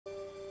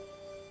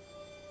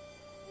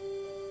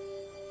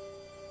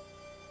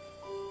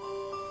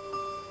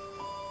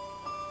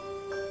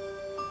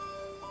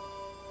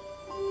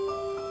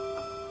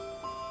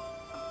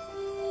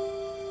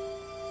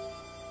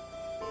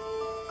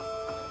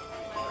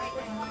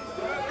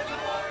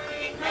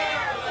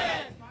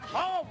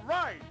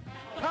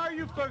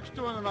folks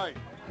doing tonight?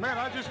 Man,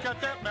 I just got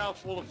that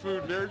mouthful of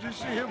food there. Did you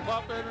see him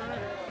pop in there?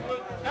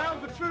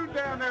 How's the food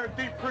down there at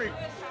Deep Creek?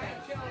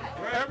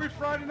 Every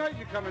Friday night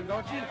you come in,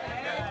 don't you?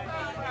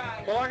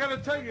 Well, I got to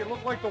tell you, you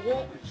look like the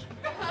Waltons.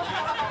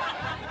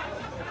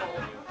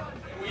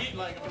 We eat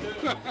like them,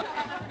 too.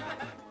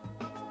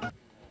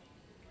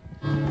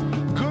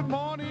 Good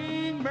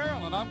morning,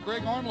 Maryland. I'm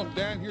Greg Arnold. I'm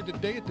down here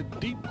today at the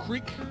Deep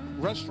Creek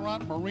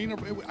Restaurant Marina.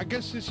 I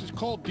guess this is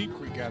called Deep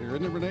Creek out here,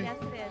 isn't it, Renee? Yes,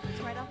 it is.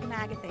 It's right off the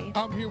Magathy.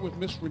 I'm here with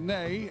Miss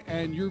Renee,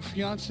 and your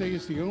fiance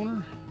is the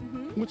owner?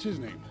 Mm-hmm. What's his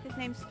name? His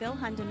name's Phil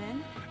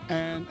Hundeman.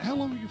 And how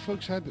long have you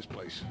folks had this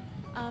place?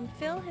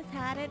 Phil has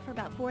had it for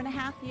about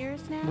 4.5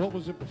 years now. What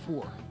was it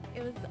before?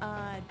 It was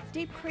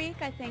Deep Creek,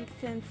 I think,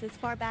 since as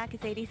far back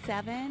as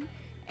 '87.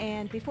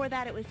 And before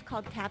that, it was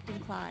called Captain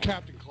Clyde.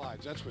 Captain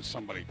Clyde's. That's what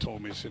somebody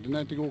told me. They said, "Isn't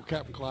that the old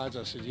Captain Clyde's?"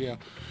 I said, "Yeah."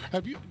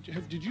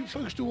 Did you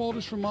folks do all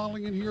this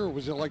remodeling in here, or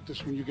was it like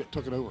this when you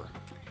took it over?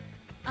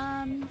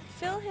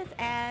 Phil has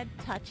added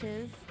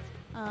touches,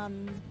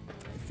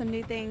 some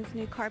new things,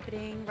 new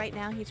carpeting. Right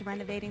now, he's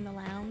renovating the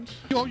lounge.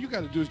 All you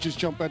got to do is just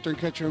jump out there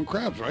and catch your own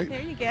crabs, right?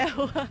 There you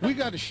go. We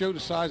got to show the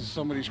size of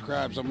some of these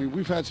crabs. I mean,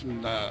 we've had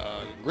some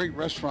great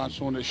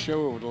restaurants on this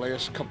show over the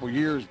last couple of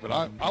years, but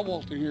I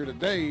walked in here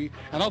today,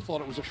 and I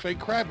thought it was a fake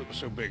crab. It was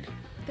so big.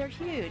 They're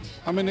huge.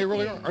 I mean, they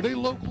really are. Are they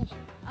local?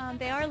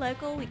 They are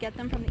local. We get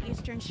them from the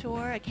Eastern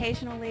Shore.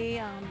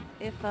 Occasionally,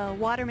 if a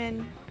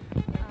waterman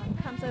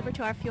comes over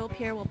to our fuel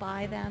pier, we'll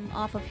buy them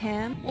off of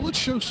him. Well, let's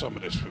show some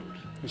of this food.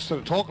 Instead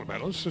of talking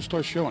about it, let's just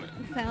start showing it.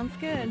 Sounds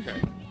good.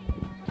 Okay.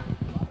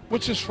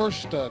 What's this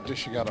first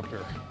dish you got up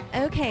there?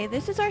 Okay,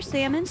 this is our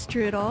salmon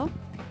strudel,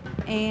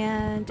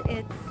 and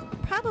it's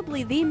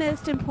probably the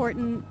most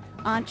important,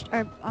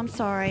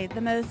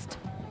 the most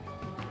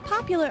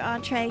popular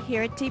entree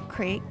here at Deep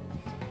Creek.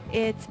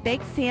 It's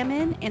baked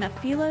salmon in a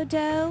phyllo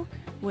dough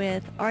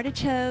with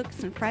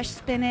artichokes and fresh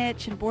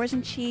spinach and boars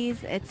and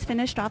cheese. It's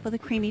finished off with a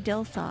creamy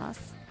dill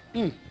sauce.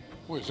 Boy,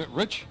 is that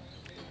rich?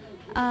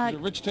 Is it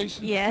rich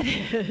tasting? Yeah,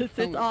 it is.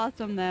 It's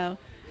awesome, though.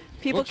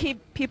 People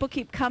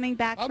keep coming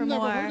back for more.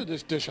 I've never heard of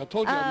this dish. I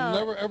told you, I've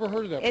never ever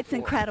heard of that It's before.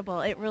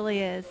 incredible. It really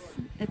is.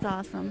 It's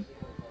awesome.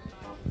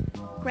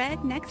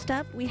 Greg, next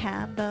up we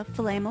have the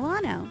filet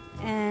Milano,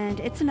 and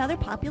it's another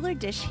popular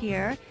dish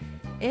here.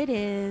 It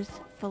is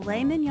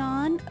filet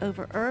mignon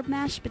over herb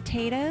mashed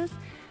potatoes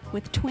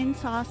with twin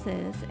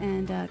sauces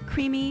and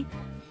creamy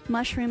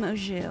mushroom au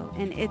jus,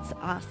 and it's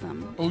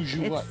awesome. Au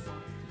jus what?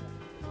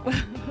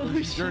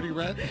 Dirty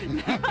rat.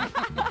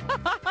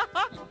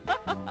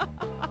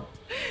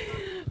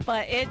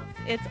 But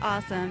it's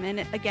awesome, and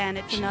again,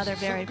 it's another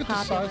very look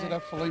popular. At the size of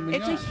that filet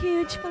mignon. It's a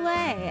huge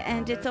fillet,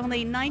 and it's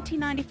only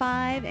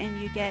 $19.95,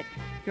 and you get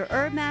your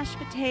herb mashed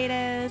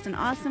potatoes, an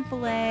awesome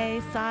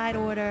fillet, side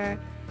order.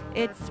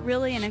 It's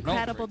really an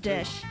incredible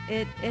dish.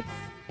 It's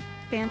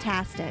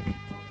fantastic.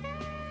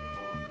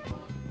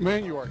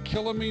 Man, you are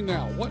killing me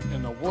now. What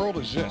in the world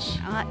is this?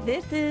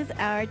 This is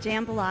our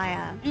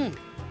jambalaya.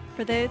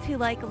 For those who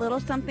like a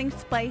little something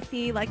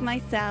spicy, like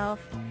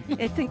myself,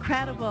 it's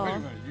incredible. Wait a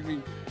minute, you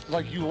mean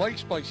like you like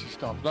spicy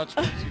stuff, not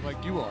spicy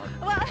like you are?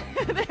 Well,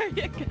 there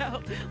you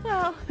go.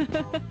 Well.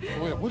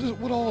 Wait,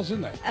 what all is in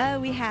that?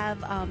 We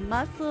have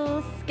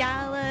mussels,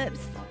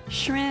 scallops,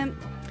 shrimp,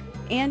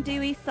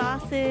 andouille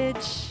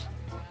sausage,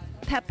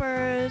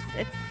 peppers.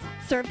 It's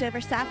served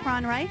over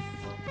saffron rice.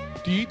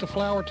 Do you eat the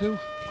flour too?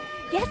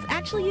 Yes,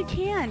 actually you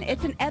can.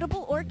 It's an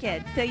edible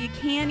orchid, so you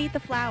can eat the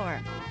flower.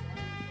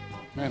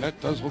 Man,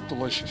 that does look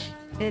delicious.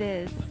 It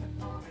is.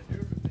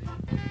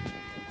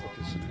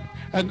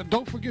 And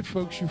don't forget,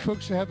 folks, you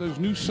folks that have those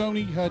new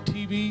Sony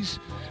TVs,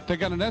 they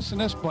got an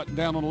SNS button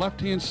down on the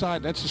left-hand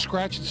side. That's the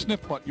scratch and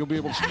sniff button. You'll be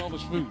able to smell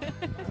this food.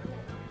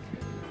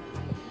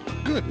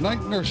 Good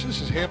night, nurse.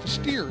 This is half a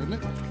steer, isn't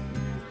it?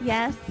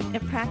 Yes,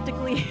 it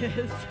practically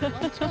is.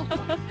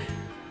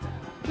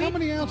 How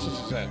many ounces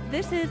is that?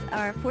 This is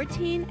our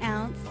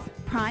 14-ounce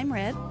prime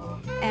rib,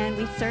 and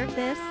we serve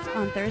this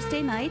on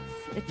Thursday nights.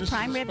 It's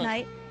prime rib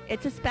night.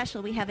 It's a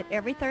special. We have it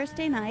every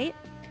Thursday night,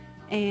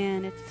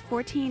 and it's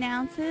 14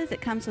 ounces.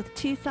 It comes with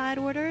 2 side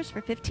orders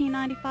for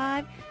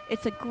 $15.95.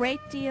 It's a great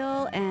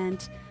deal,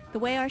 and the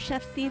way our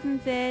chef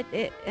seasons it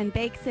and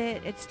bakes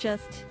it, it's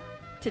just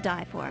to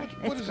die for.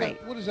 It's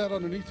great. What is that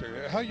underneath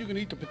there? How are you going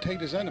to eat the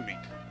potatoes and the meat?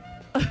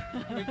 I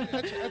mean,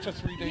 that's a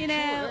 3-day You tour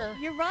know, there.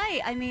 you're right.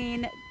 I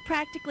mean,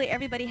 practically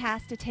everybody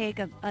has to take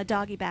a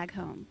doggy bag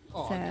home.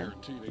 Oh, so. I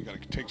guarantee they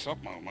got to take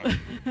something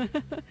home.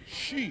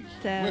 Jeez.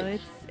 So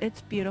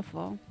it's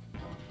beautiful.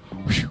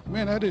 Whew,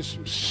 man, that is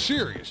some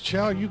serious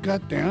chow you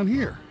got down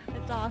here.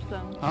 It's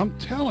awesome. I'm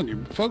telling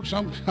you, folks.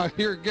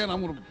 Here again.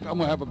 I'm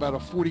gonna have about a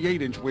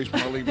 48-inch waist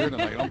when I leave here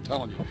tonight. I'm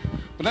telling you.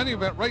 But in any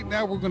event, right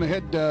now we're gonna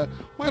head.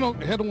 Why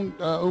don't head on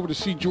over to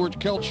see George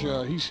Kelch?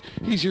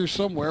 He's here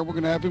somewhere. We're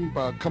gonna have him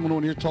coming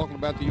on here talking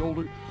about the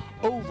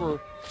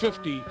over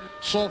 50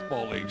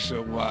 softball league.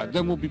 So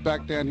then we'll be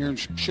back down here and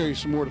show you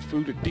some more of the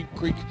food at Deep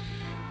Creek.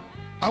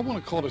 I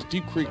want to call this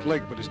Deep Creek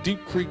Lake, but it's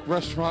Deep Creek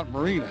Restaurant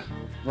Marina,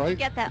 right? You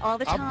get that all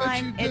the time.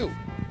 I bet you do.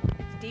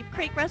 It's Deep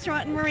Creek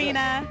Restaurant and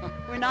Marina.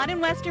 We're not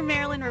in Western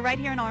Maryland. We're right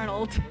here in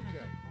Arnold.